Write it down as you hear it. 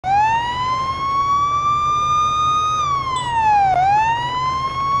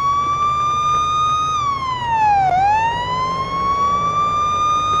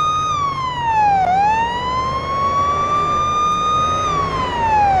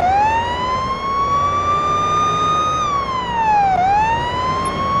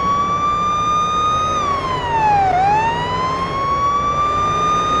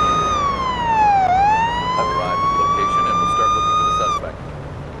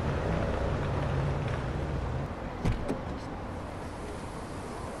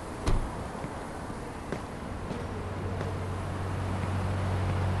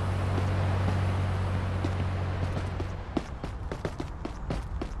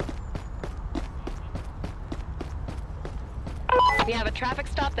We have a traffic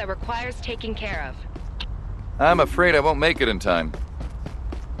stop that requires taking care of. I'm afraid I won't make it in time.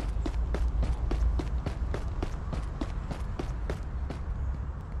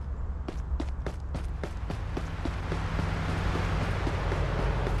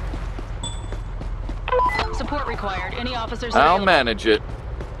 Support required. Any officers I'll available? manage it.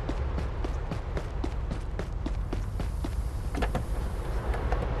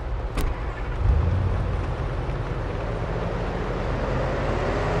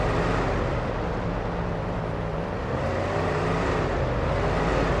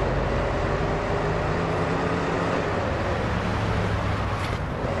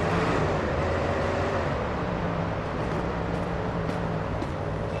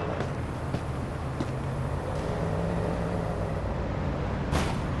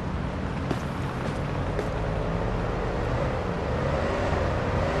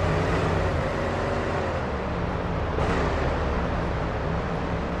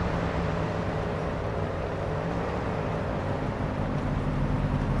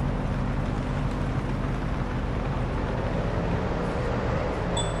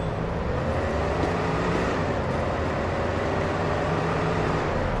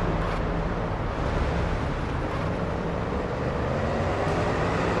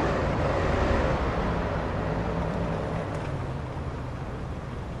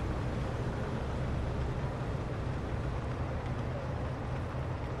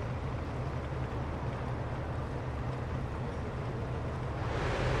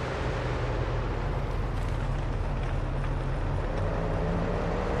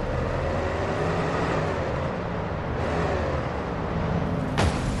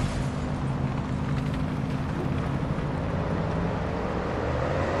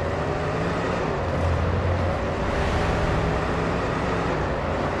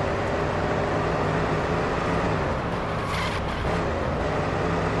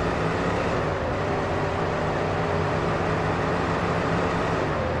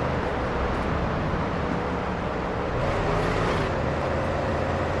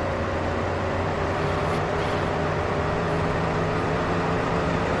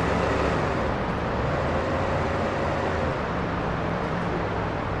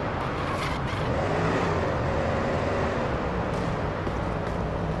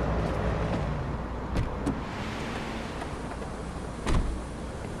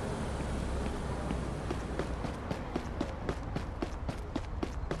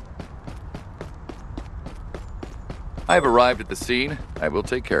 I've arrived at the scene. I will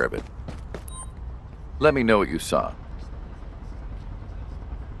take care of it. Let me know what you saw.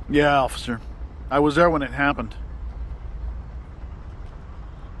 Yeah, officer. I was there when it happened.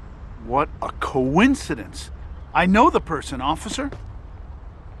 What a coincidence. I know the person, officer.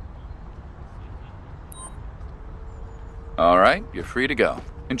 All right, you're free to go.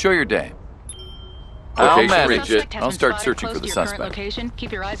 Enjoy your day. I'll Location manage reached it. Suspect has I'll been start spotted searching close for the to your current suspect. location.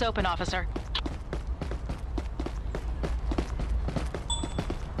 Keep your eyes open, officer.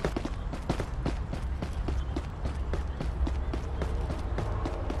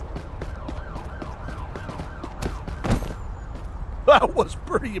 That was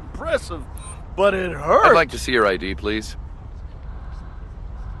pretty impressive, but it hurt. I'd like to see your ID, please.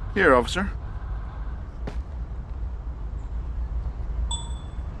 Here, officer.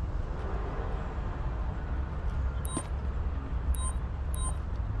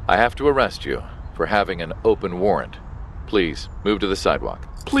 I have to arrest you for having an open warrant. Please, move to the sidewalk.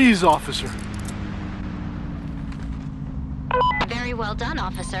 Please, officer. Very well done,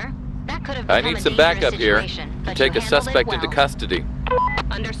 officer. That could have I become need a some dangerous backup here situation, to but take you a handled it suspect into well. custody.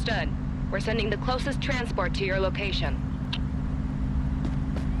 Understood. We're sending the closest transport to your location.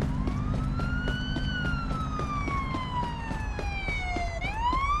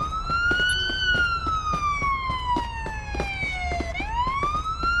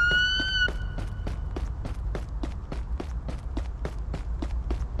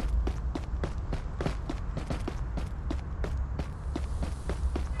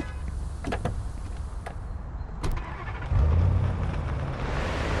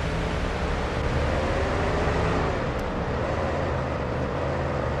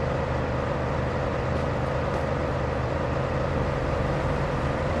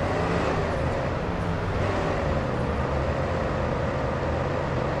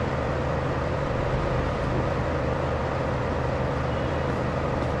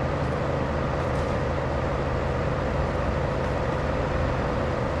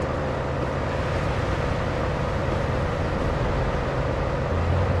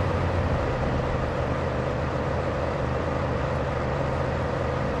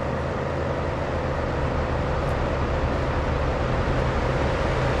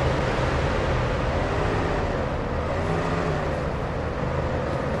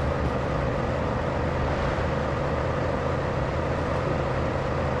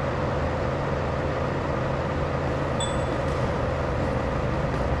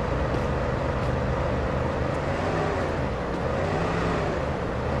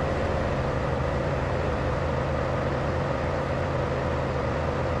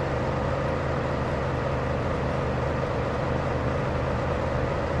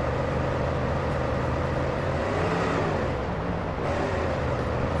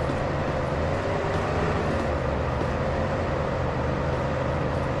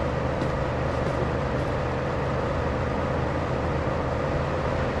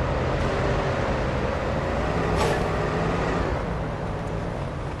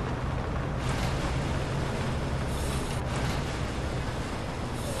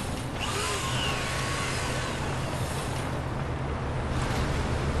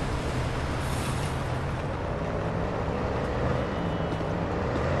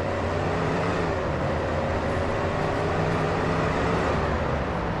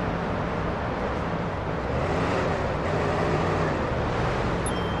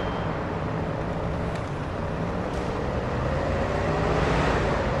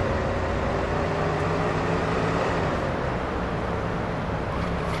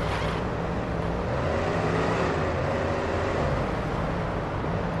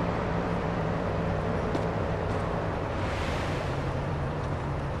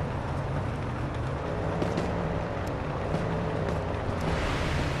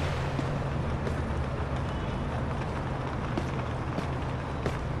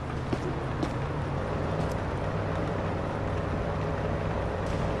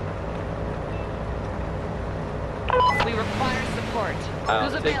 I'll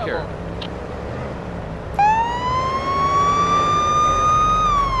Who's take care of available? it.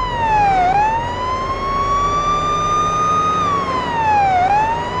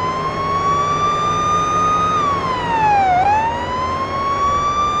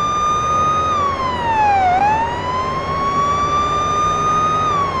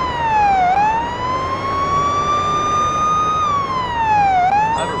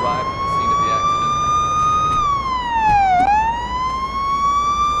 I've arrived at the scene of the accident.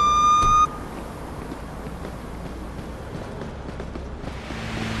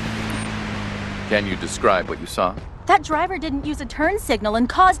 Can you describe what you saw? That driver didn't use a turn signal and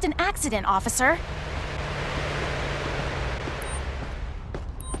caused an accident, officer.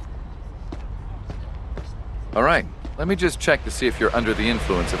 All right, let me just check to see if you're under the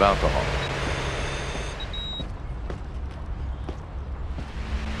influence of alcohol.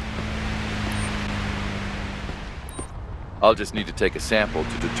 I'll just need to take a sample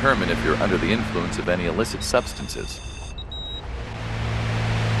to determine if you're under the influence of any illicit substances.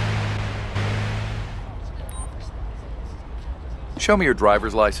 Show me your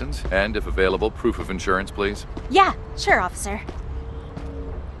driver's license and, if available, proof of insurance, please. Yeah, sure, officer.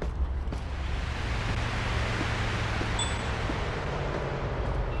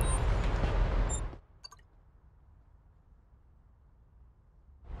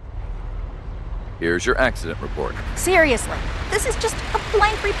 Here's your accident report. Seriously, this is just a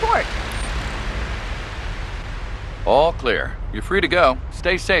blank report. All clear. You're free to go.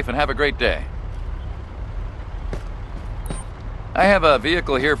 Stay safe and have a great day. I have a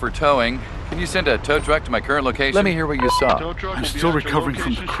vehicle here for towing. Can you send a tow truck to my current location? Let me hear what you saw. Tow truck I'm will be still at your recovering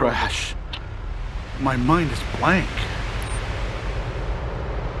from the location shortly. crash. My mind is blank.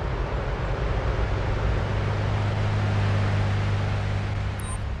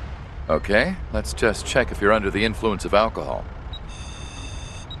 Okay, let's just check if you're under the influence of alcohol.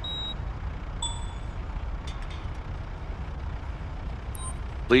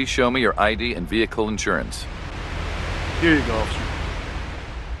 Please show me your ID and vehicle insurance. Here you go, officer.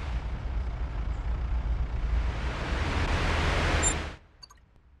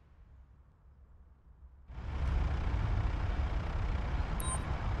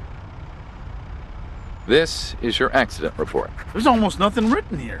 This is your accident report. There's almost nothing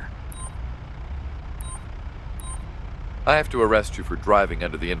written here. I have to arrest you for driving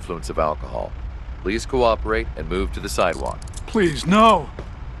under the influence of alcohol. Please cooperate and move to the sidewalk. Please, no.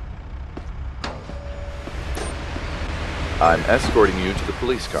 I'm escorting you to the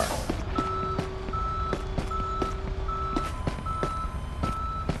police car.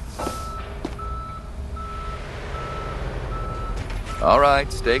 All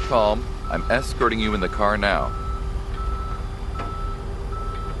right, stay calm. I'm escorting you in the car now.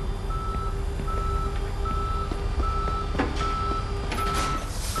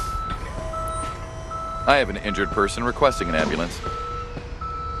 I have an injured person requesting an ambulance.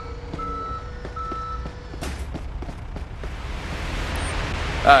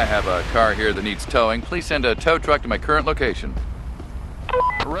 I have a car here that needs towing. Please send a tow truck to my current location.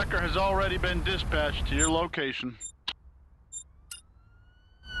 A wrecker has already been dispatched to your location.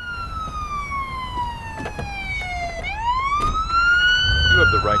 You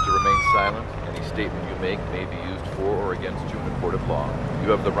have the right to remain silent. Any statement you make may be used for or against you in a court of law. You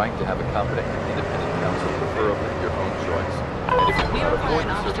have the right to have a competent and independent counsel, preferably your own choice. And if you We cannot require afford an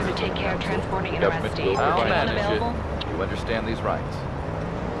the officer to services take of care of counsel, transporting an the government arrestee. will Is provide anyone it. available? You understand these rights.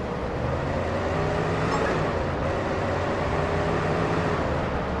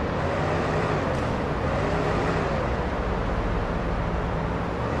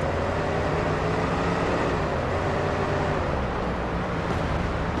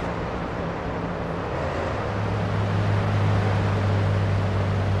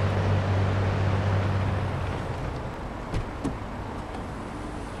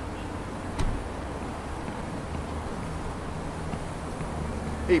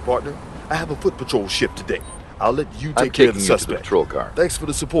 Hey, partner. I have a foot patrol shift today. I'll let you I'm take care of taking the you to the suspect. patrol car. Thanks for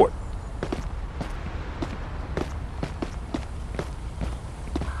the support.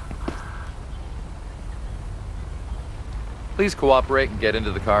 Please cooperate and get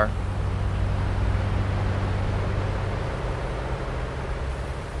into the car.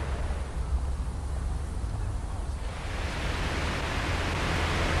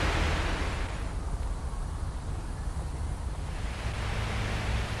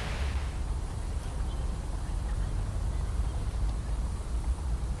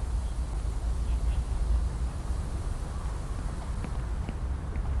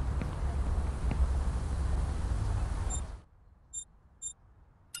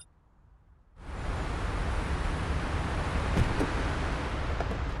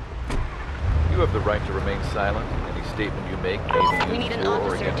 have the right to remain silent. Any statement you make may be We need used an for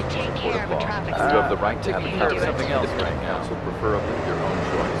or officer against to the take court care of of a law. traffic You have the stop. right to have a Taking care of confident something else independent right now. counsel, preferably your own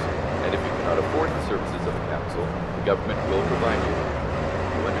choice. And if you cannot afford the services of a counsel, the government will provide you.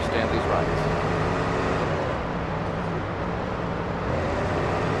 You understand these rights?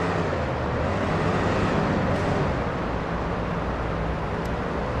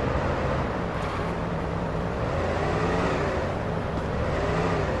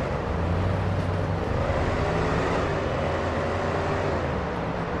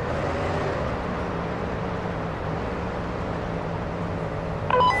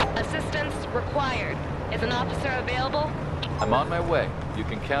 Assistance required. Is an officer available? I'm on my way. You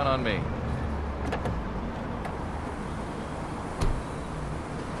can count on me.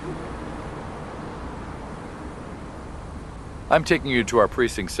 I'm taking you to our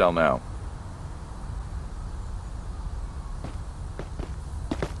precinct cell now.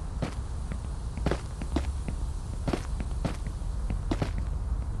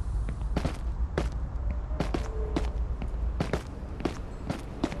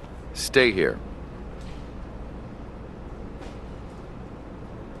 Stay here.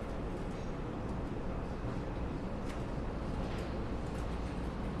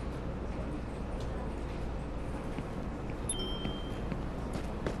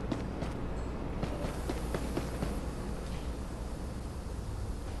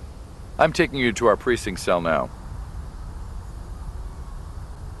 I'm taking you to our precinct cell now.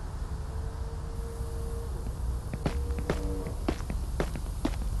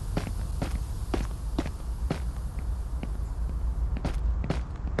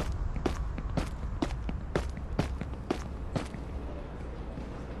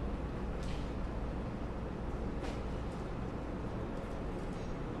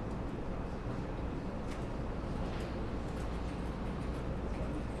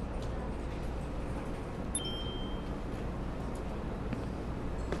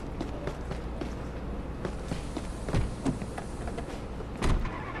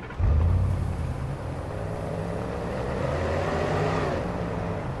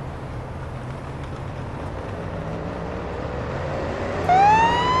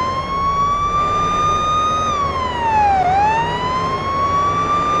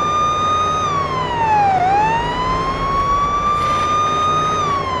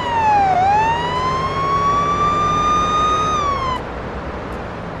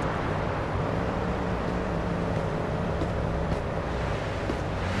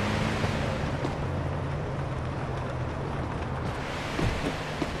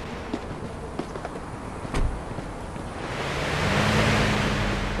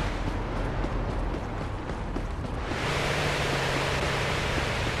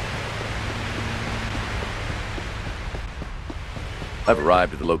 I've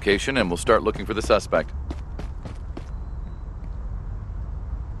arrived at the location and will start looking for the suspect.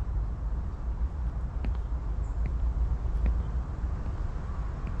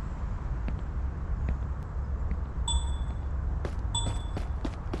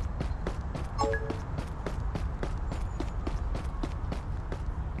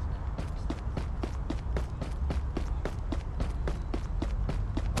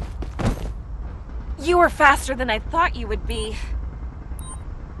 You were faster than I thought you would be.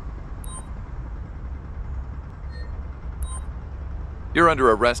 You're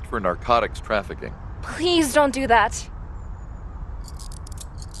under arrest for narcotics trafficking. Please don't do that.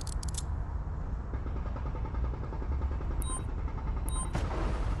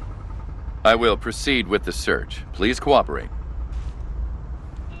 I will proceed with the search. Please cooperate.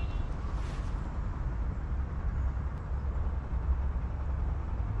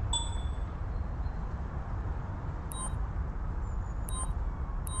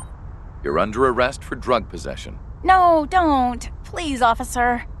 You're under arrest for drug possession. No, don't. Please,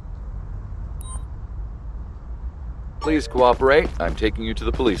 officer. Please cooperate. I'm taking you to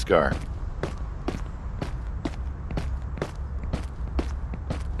the police car.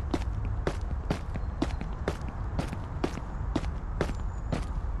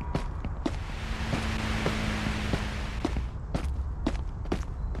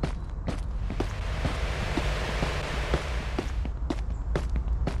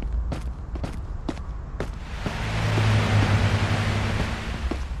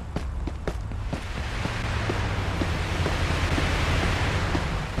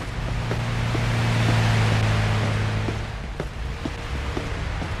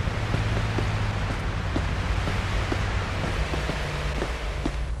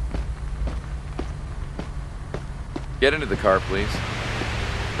 Get into the car, please.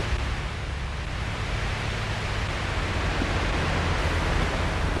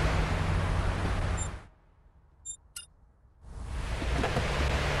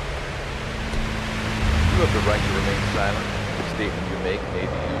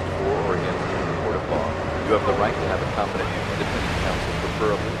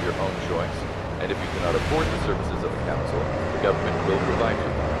 of your own choice, and if you cannot afford the services of the council, the government will provide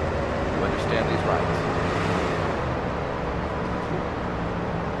you. You understand these rights?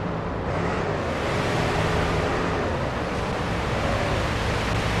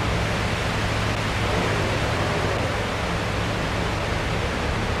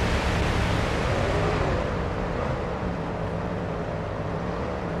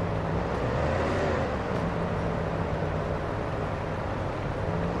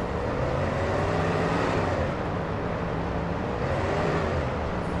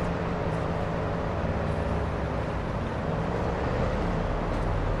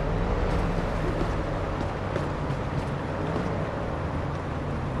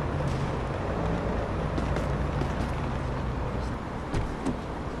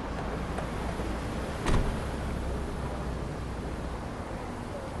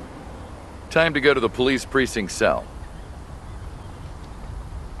 Time to go to the police precinct cell.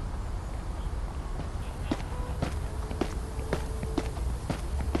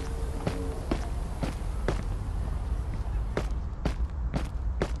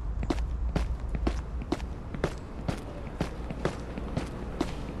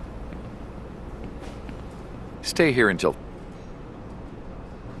 Stay here until...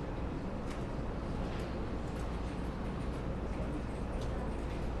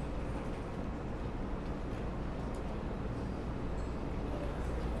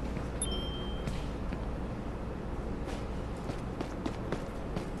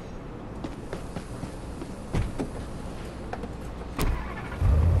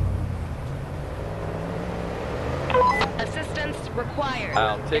 Assistance required.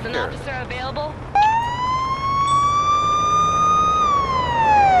 I'll take Is an care. officer available?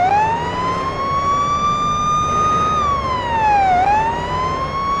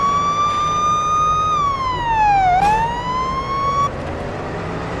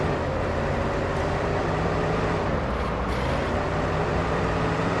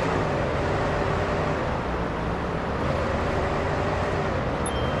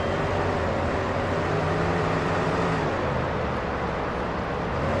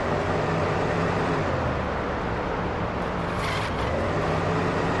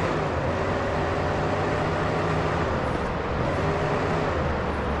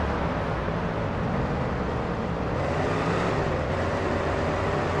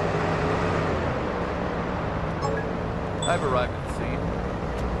 I've arrived at the scene.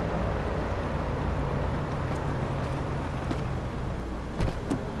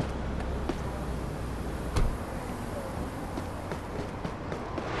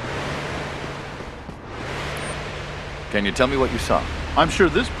 Can you tell me what you saw? I'm sure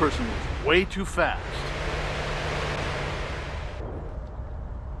this person was way too fast.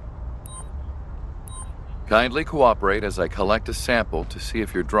 Kindly cooperate as I collect a sample to see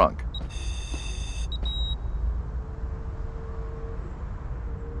if you're drunk.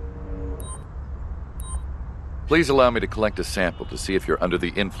 Please allow me to collect a sample to see if you're under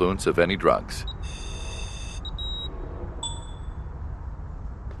the influence of any drugs.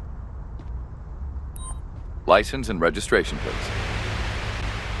 License and registration, please.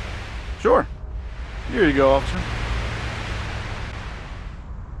 Sure. Here you go, officer.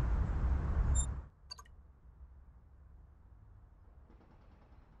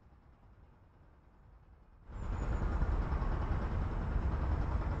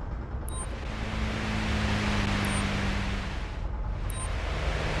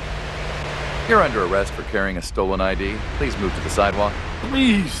 You're under arrest for carrying a stolen ID. Please move to the sidewalk.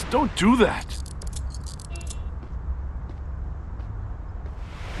 Please, don't do that.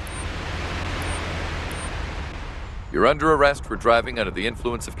 You're under arrest for driving under the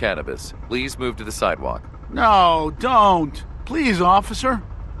influence of cannabis. Please move to the sidewalk. No, don't. Please, officer.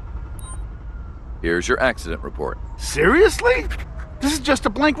 Here's your accident report. Seriously? This is just a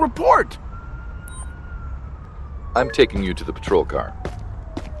blank report. I'm taking you to the patrol car.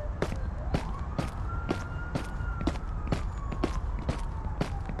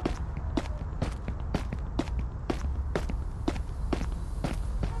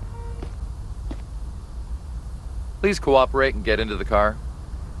 Please cooperate and get into the car.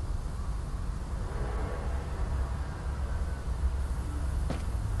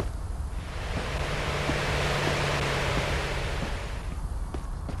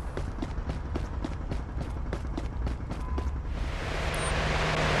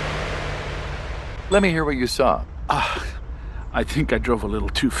 Let me hear what you saw. I think I drove a little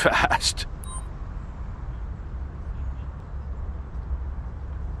too fast.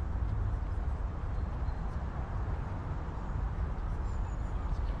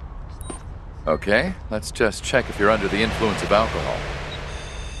 Okay, let's just check if you're under the influence of alcohol.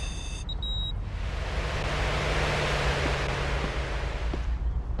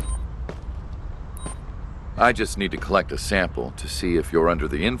 I just need to collect a sample to see if you're under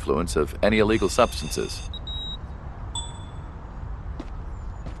the influence of any illegal substances.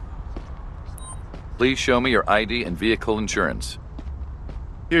 Please show me your ID and vehicle insurance.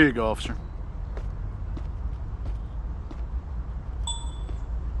 Here you go, officer.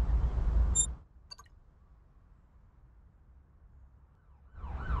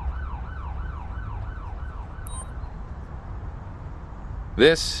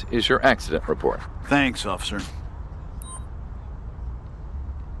 This is your accident report. Thanks, officer.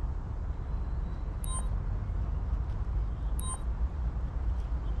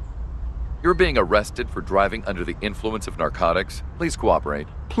 You're being arrested for driving under the influence of narcotics. Please cooperate.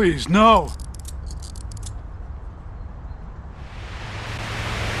 Please, no!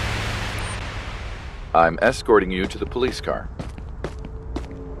 I'm escorting you to the police car.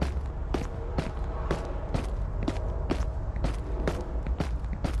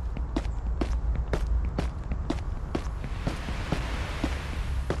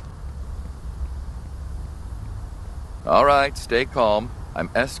 All right, stay calm. I'm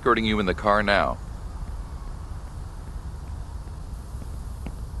escorting you in the car now.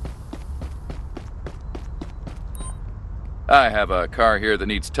 I have a car here that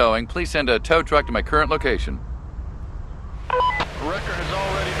needs towing. Please send a tow truck to my current location. A wrecker has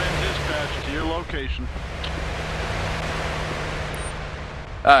already been dispatched to your location.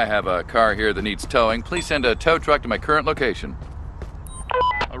 I have a car here that needs towing. Please send a tow truck to my current location.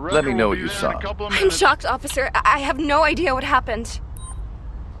 A wrecker Let me know will what be you there saw. in a couple of I'm minutes. shocked, officer. I have no idea what happened.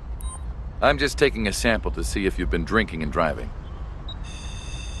 I'm just taking a sample to see if you've been drinking and driving.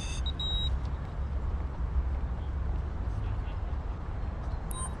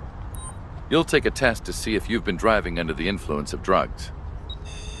 You'll take a test to see if you've been driving under the influence of drugs.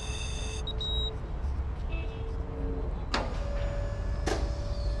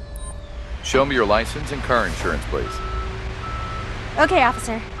 Show me your license and car insurance, please. Okay,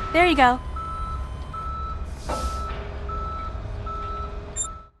 officer. There you go.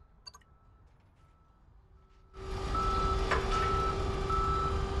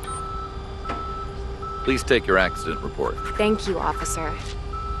 Please take your accident report. Thank you, officer.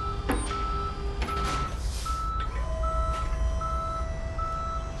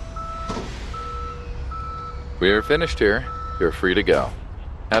 We're finished here. You're free to go.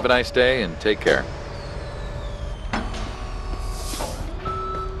 Have a nice day and take care.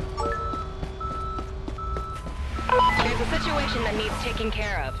 There's a situation that needs taking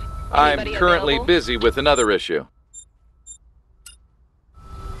care of. I'm Anybody currently available? busy with another issue.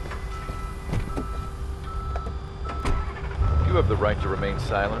 You have the right to remain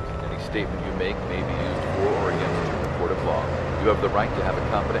silent. Any statement you make may be used for or against you in a court of law. You have the right to have a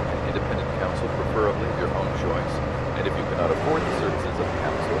competent and independent counsel, preferably your own choice. And if you cannot afford the services of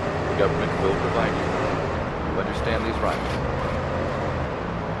counsel, the government will provide you. You understand these rights?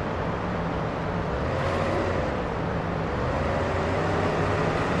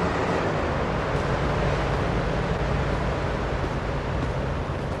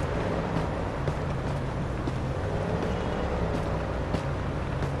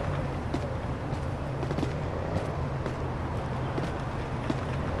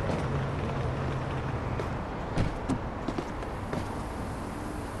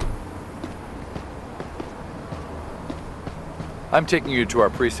 I'm taking you to our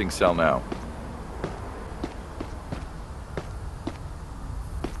precinct cell now.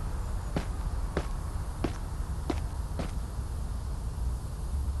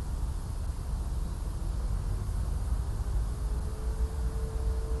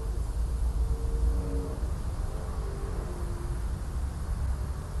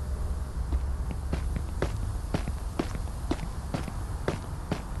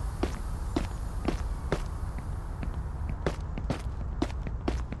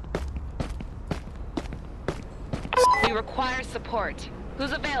 We require support.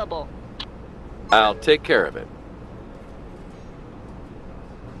 Who's available? I'll take care of it.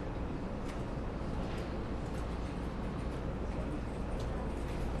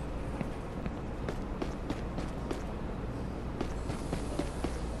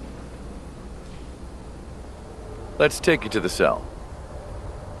 Let's take you to the cell.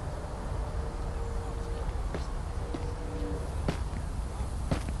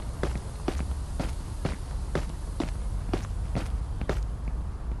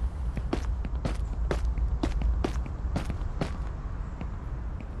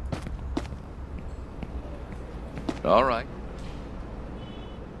 All right.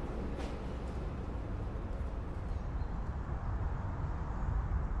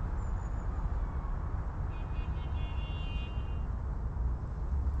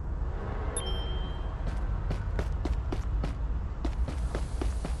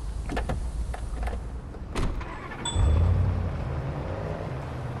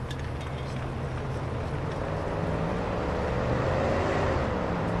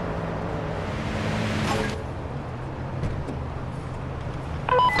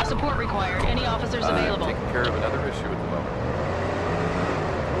 officers available. Taking care of another issue at the moment.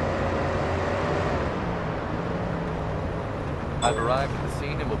 I've arrived at the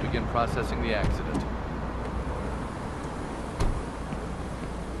scene and will begin processing the accident.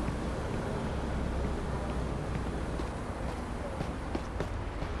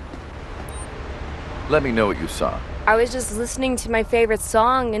 Let me know what you saw. I was just listening to my favorite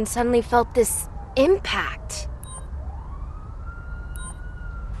song and suddenly felt this impact.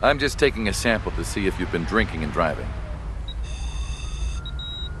 I'm just taking a sample to see if you've been drinking and driving.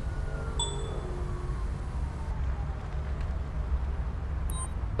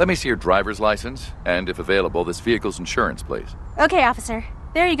 Let me see your driver's license, and if available, this vehicle's insurance, please. Okay, officer.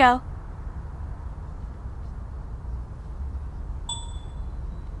 There you go.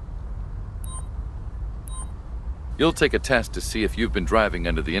 You'll take a test to see if you've been driving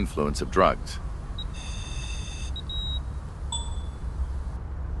under the influence of drugs.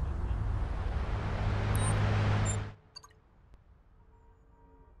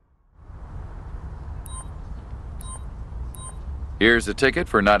 Here's a ticket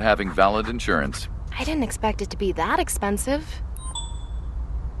for not having valid insurance. I didn't expect it to be that expensive.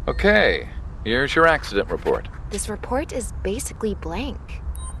 Okay, here's your accident report. This report is basically blank.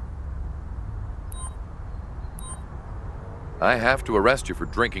 I have to arrest you for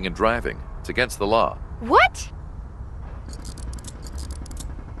drinking and driving. It's against the law. What?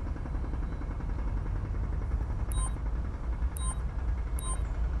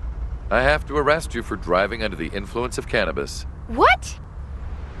 I have to arrest you for driving under the influence of cannabis. What?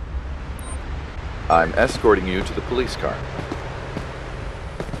 I'm escorting you to the police car.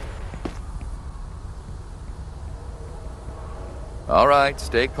 All right,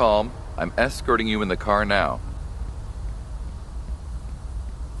 stay calm. I'm escorting you in the car now.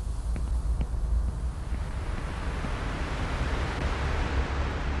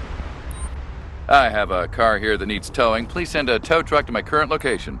 I have a car here that needs towing. Please send a tow truck to my current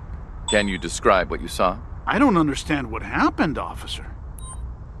location. Can you describe what you saw? I don't understand what happened, officer.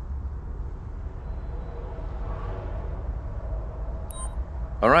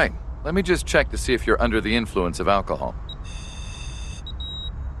 All right, let me just check to see if you're under the influence of alcohol.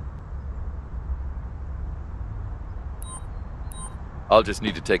 I'll just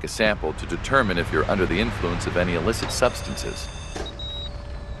need to take a sample to determine if you're under the influence of any illicit substances.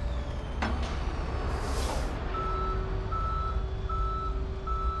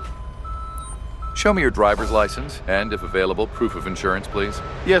 Show me your driver's license, and if available, proof of insurance, please.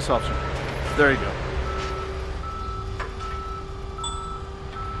 Yes, officer. There you go.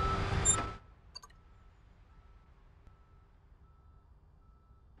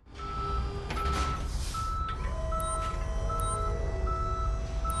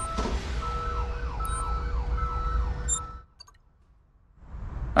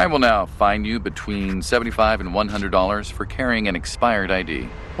 I will now fine you between $75 and $100 for carrying an expired ID.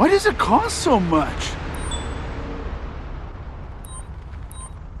 Why does it cost so much?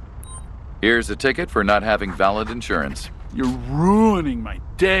 Here's a ticket for not having valid insurance. You're ruining my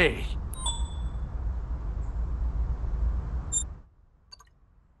day.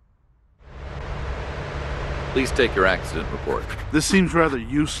 Please take your accident report. This seems rather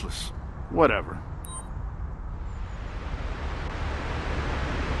useless. Whatever.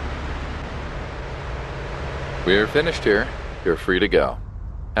 We're finished here. You're free to go.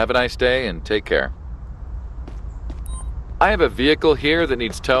 Have a nice day and take care. I have a vehicle here that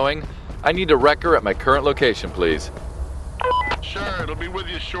needs towing. I need a wrecker at my current location, please. Sure, it'll be with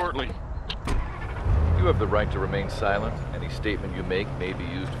you shortly. You have the right to remain silent. Any statement you make may be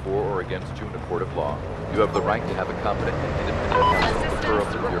used for or against you in a court of law. You have the right to have a competent and independent counsel,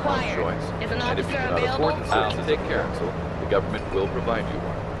 preferably of your own required. choice. Is an And if you officer cannot afford available? the services of counsel, the government will provide you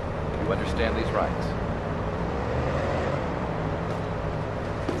one. Do you understand these rights?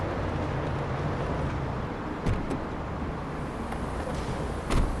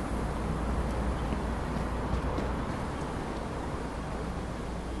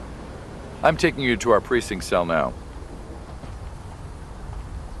 I'm taking you to our precinct cell now.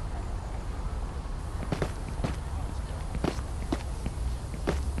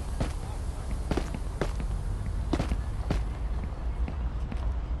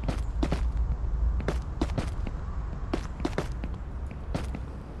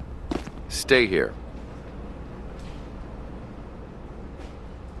 Stay here.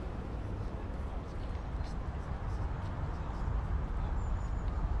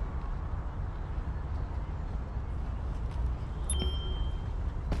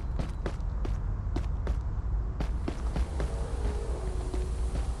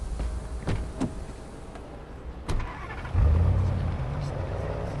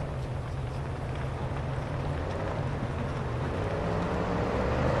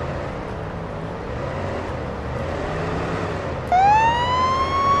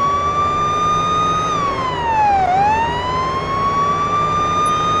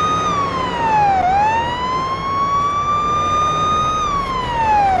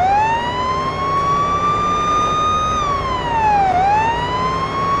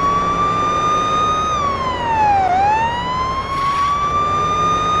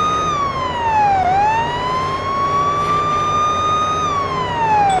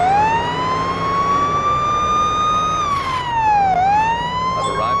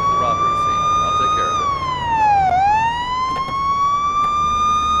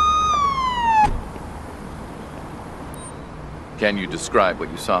 Can you describe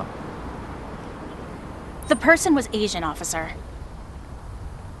what you saw? The person was Asian, officer.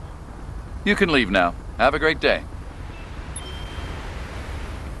 You can leave now. Have a great day.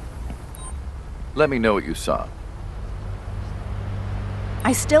 Let me know what you saw.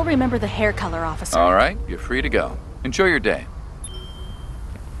 I still remember the hair color, officer. All right, you're free to go. Enjoy your day.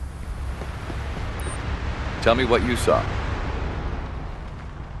 Tell me what you saw.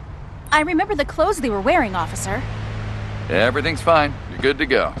 I remember the clothes they were wearing, officer. Everything's fine. You're good to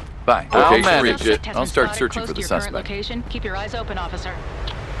go. Bye. I'll Location manage reached. it. I'll start searching for the suspect. Location. Keep your eyes open, officer.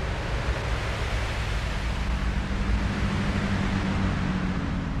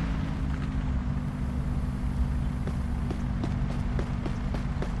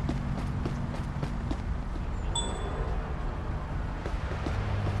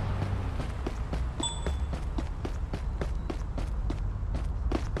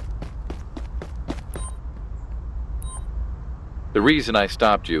 The reason I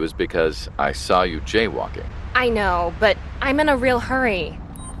stopped you is because I saw you jaywalking. I know, but I'm in a real hurry.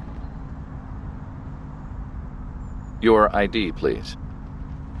 Your ID, please.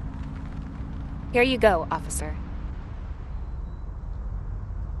 Here you go, officer.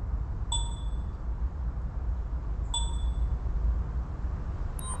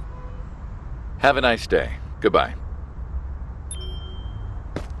 Have a nice day. Goodbye.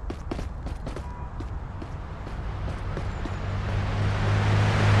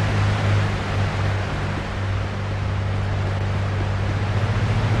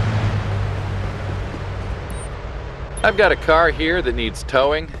 I've got a car here that needs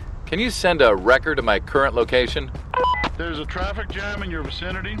towing. Can you send a wrecker to my current location? There's a traffic jam in your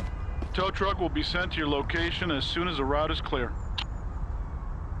vicinity. Tow truck will be sent to your location as soon as the route is clear.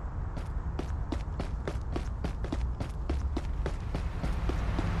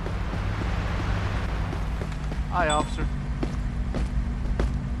 Hi, officer.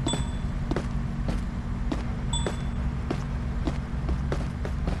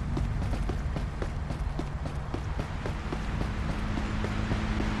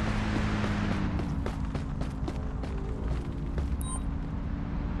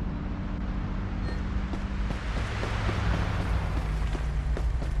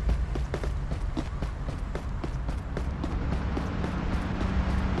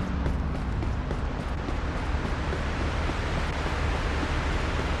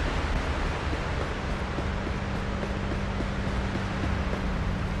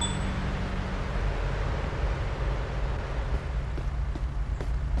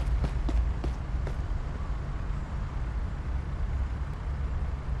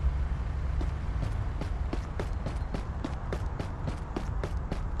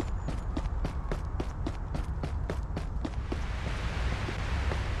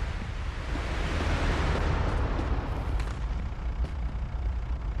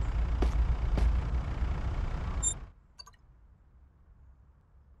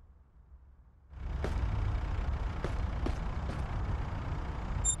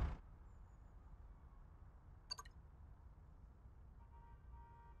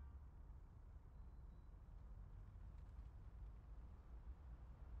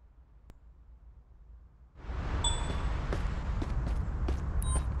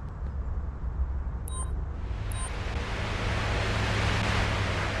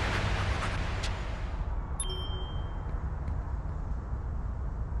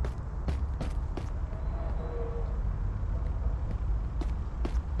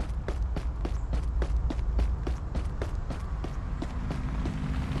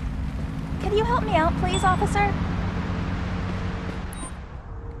 Can you help me out, please, officer?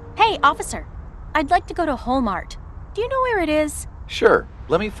 Hey, officer. I'd like to go to Walmart. Do you know where it is? Sure.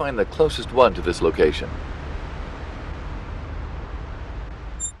 Let me find the closest one to this location.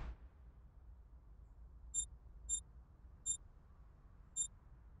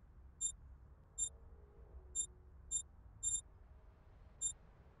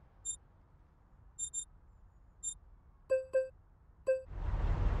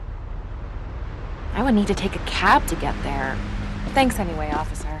 I would need to take a cab to get there. Thanks anyway,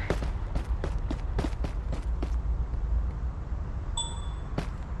 officer.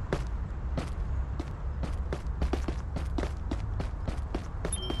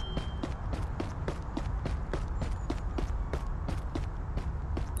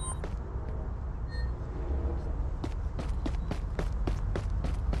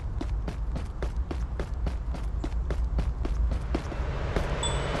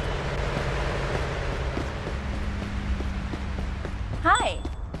 Hi.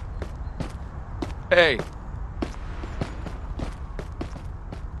 Hey.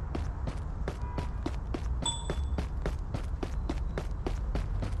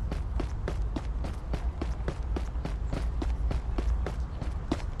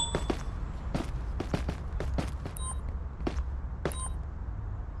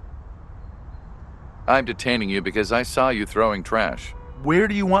 I'm detaining you because I saw you throwing trash. Where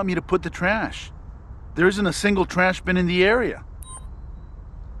do you want me to put the trash? There isn't a single trash bin in the area.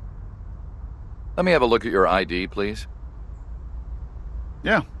 Let me have a look at your ID, please.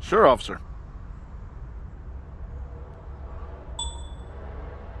 Yeah, sure, officer.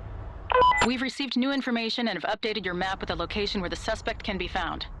 We've received new information and have updated your map with a location where the suspect can be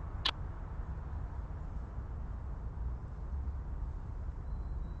found.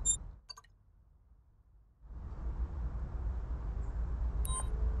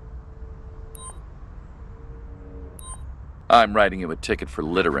 I'm writing you a ticket for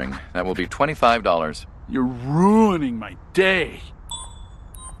littering. That will be $25. You're ruining my day.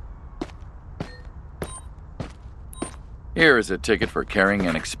 Here is a ticket for carrying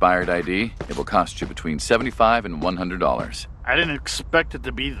an expired ID. It will cost you between $75 and $100. I didn't expect it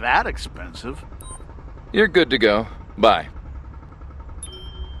to be that expensive. You're good to go. Bye.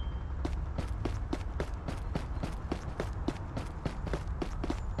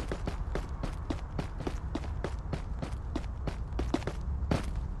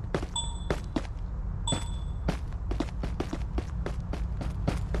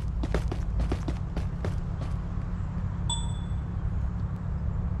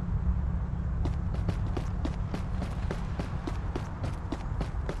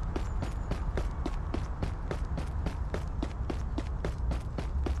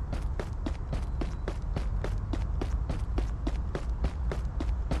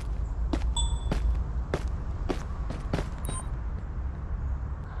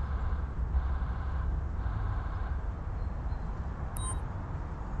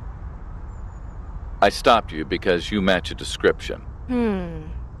 I stopped you because you match a description.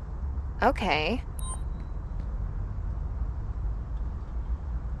 Okay.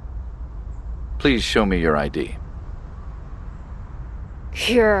 Please show me your ID.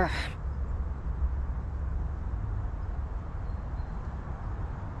 Here.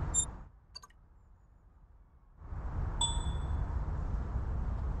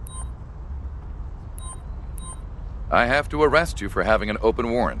 I have to arrest you for having an open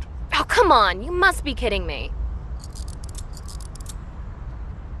warrant. Oh, come on. You must be kidding me.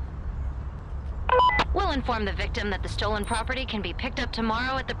 We'll inform the victim that the stolen property can be picked up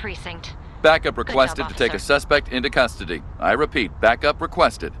tomorrow at the precinct. Backup requested job, to take a officer. suspect into custody. I repeat, backup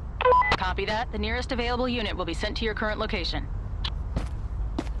requested. Copy that. The nearest available unit will be sent to your current location.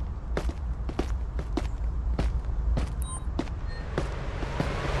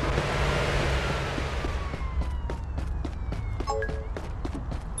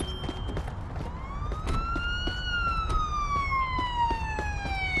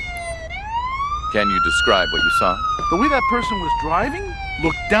 Can you describe what you saw? The way that person was driving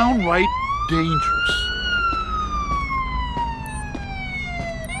looked downright dangerous.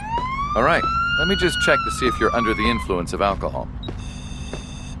 All right, let me just check to see if you're under the influence of alcohol.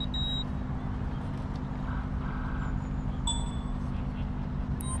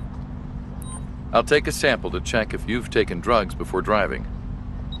 I'll take a sample to check if you've taken drugs before driving.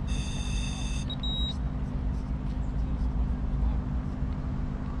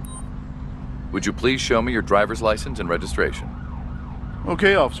 Would you please show me your driver's license and registration?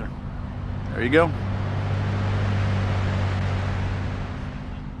 Okay, officer. There you go.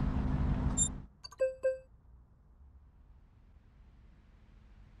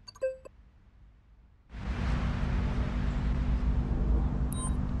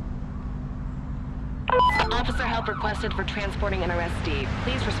 Officer help requested for transporting an arrestee.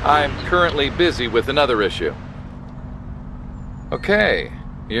 Please respond. I'm currently busy with another issue. Okay,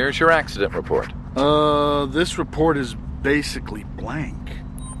 here's your accident report. This report is basically blank.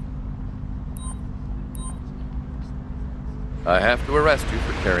 I have to arrest you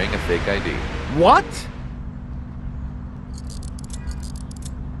for carrying a fake ID. What?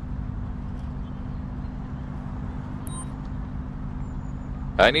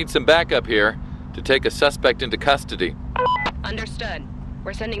 I need some backup here to take a suspect into custody. Understood.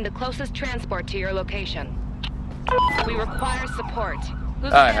 We're sending the closest transport to your location. We require support.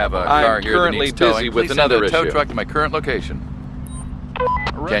 Who's I have a available? car I'm here that currently needs towing. busy Please with send another a tow issue. truck to my current location.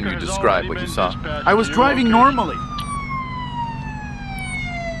 A Can record you has describe already what you been saw? dispatched I was to your driving location. normally.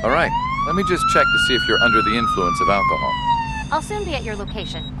 All right, let me just check to see if you're under the influence of alcohol. I'll soon be at your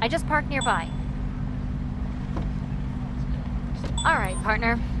location. I just parked nearby. All right,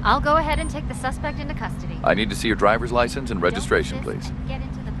 partner. I'll go ahead and take the suspect into custody. I need to see your driver's license and registration, Don't resist please. and get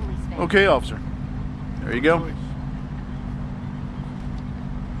into the police van. Okay, officer. There you go.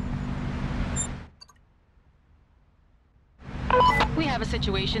 We have a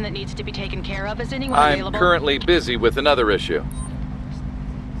situation that needs to be taken care of. Is anyone I'm available? currently busy with another issue.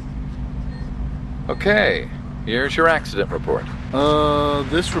 Okay, here's your accident report.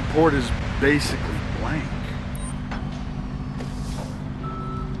 This report is basically blank.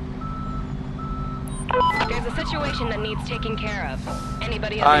 There's a situation that needs taking care of.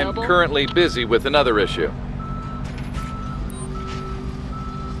 Anybody I'm available? currently busy with another issue.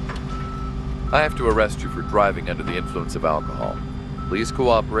 I have to arrest you for driving under the influence of alcohol. Please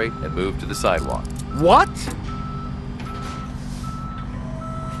cooperate and move to the sidewalk. What?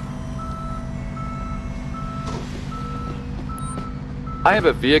 I have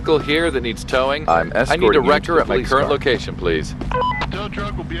a vehicle here that needs towing. I need a wrecker at my current location, please. Tow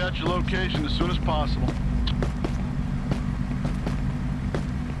truck will be at your location as soon as possible.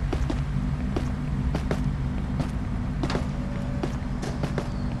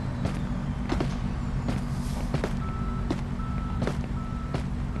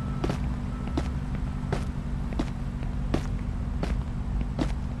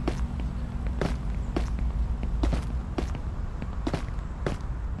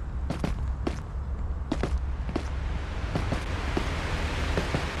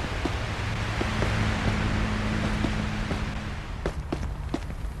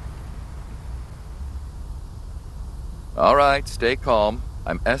 All right, stay calm.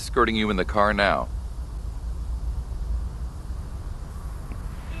 I'm escorting you in the car now.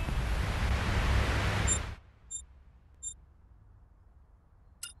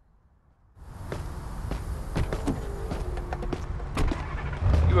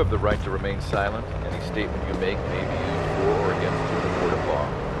 You have the right to remain silent. Any statement you make may be used for or against you in a court of law.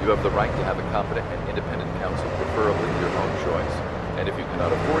 You have the right to have a competent and independent counsel, preferably your own choice. And if you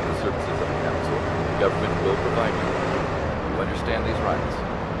cannot afford the services of a counsel, the government will provide you with. You understand these rights?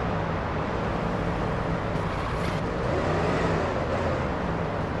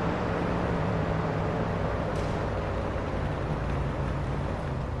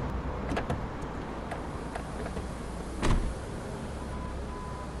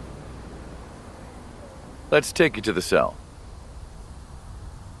 Let's take you to the cell.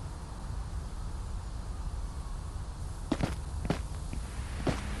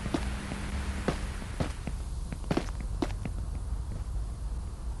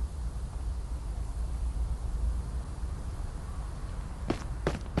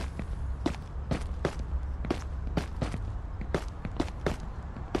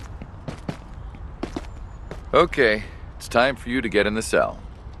 Okay, it's time for you to get in the cell.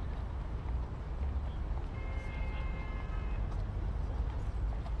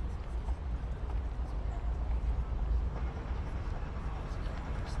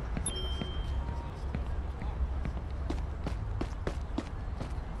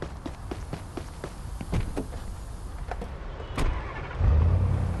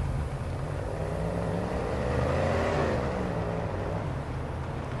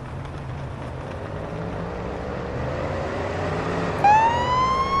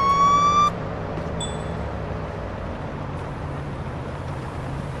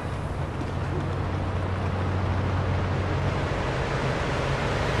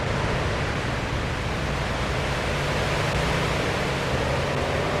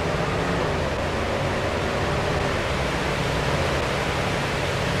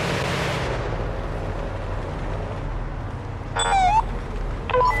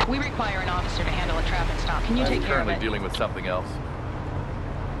 We require an officer to handle a traffic stop. Can you take care of I'm currently it? dealing with something else.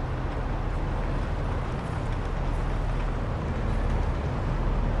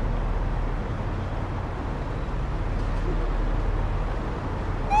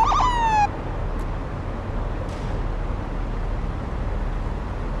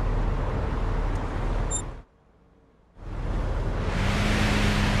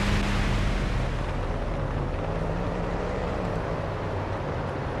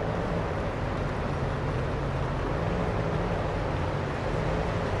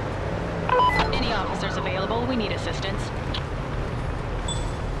 Any officers available? We need assistance.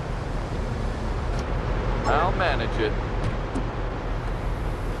 I'll manage it.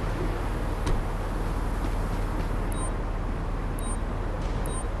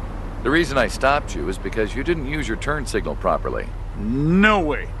 The reason I stopped you is because you didn't use your turn signal properly. No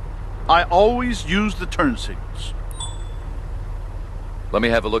way. I always use the turn signals. Let me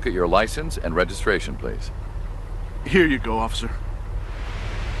have a look at your license and registration, please. Here you go, officer.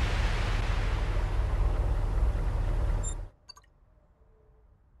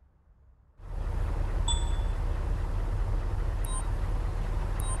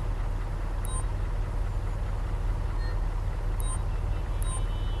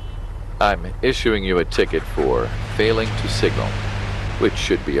 I'm issuing you a ticket for failing to signal, which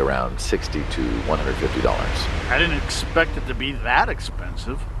should be around $60 to $150. I didn't expect it to be that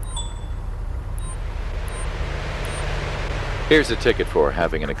expensive. Here's a ticket for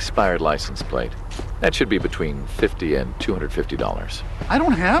having an expired license plate. That should be between $50 and $250. I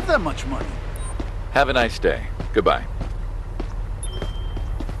don't have that much money. Have a nice day. Goodbye.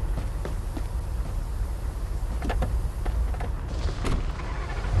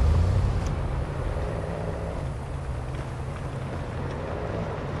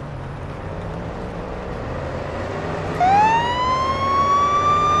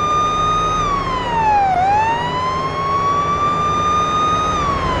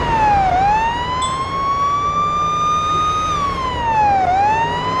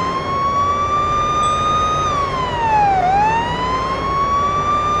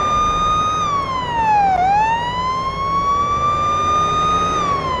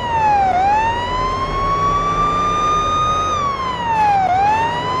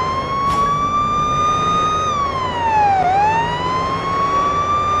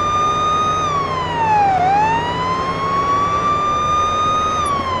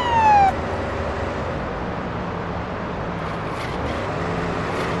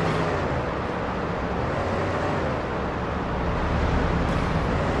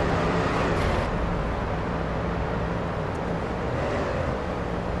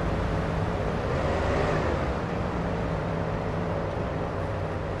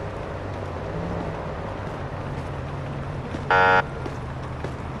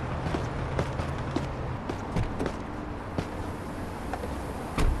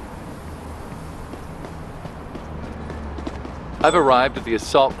 I've arrived at the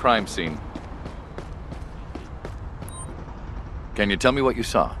assault crime scene. Can you tell me what you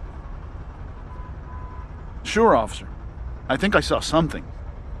saw? Sure, officer. I think I saw something.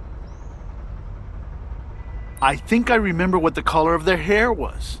 I think I remember what the color of their hair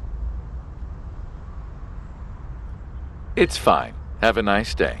was. It's fine. Have a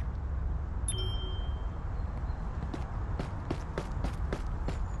nice day.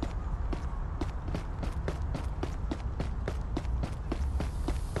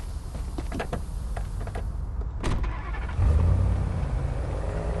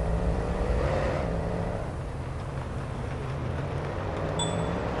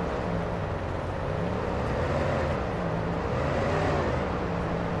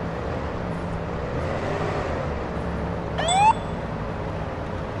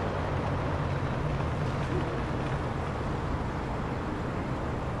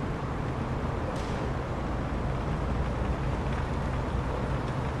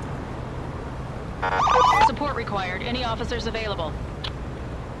 Support required. Any officers available?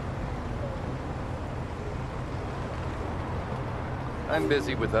 I'm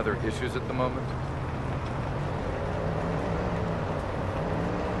busy with other issues at the moment.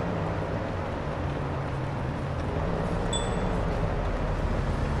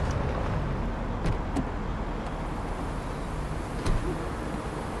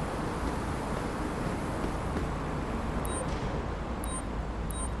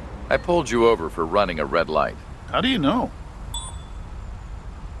 I pulled you over for running a red light. How do you know?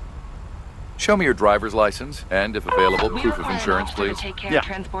 Show me your driver's license, and if available, We proof of require an insurance, officer please. to take care Yeah. of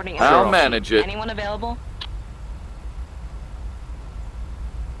transporting I'll animals. manage it. Anyone available?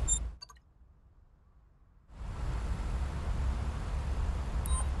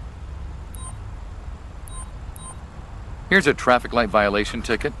 Here's a traffic light violation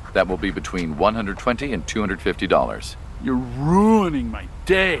ticket. That will be between $120 and $250. You're ruining my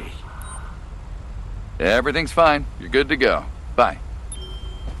day. Everything's fine. You're good to go. Bye.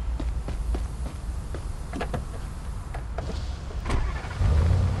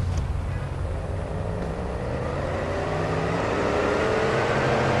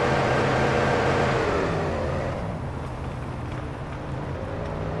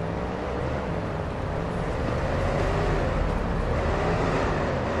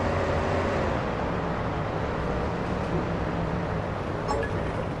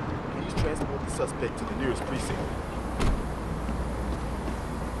 Please transport the suspect to the nearest precinct.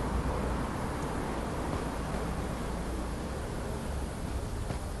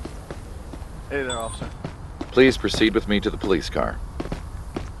 Hey there, officer. Please proceed with me to the police car.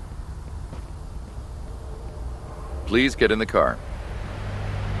 Please get in the car.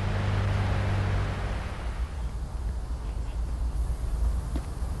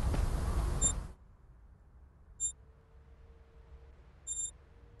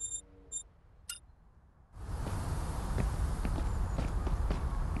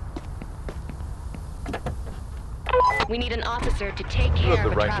 We need an officer to take You care have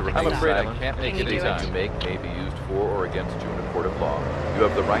the of a right to traffic remain stop. silent. Can you Any do decision it? you make may be used for or against you in a court of law. You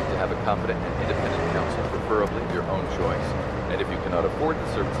have the right to have a competent and independent counsel, preferably your own choice. And if you cannot afford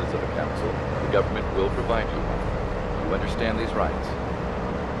the services of a counsel, the government will provide you one. You understand these rights?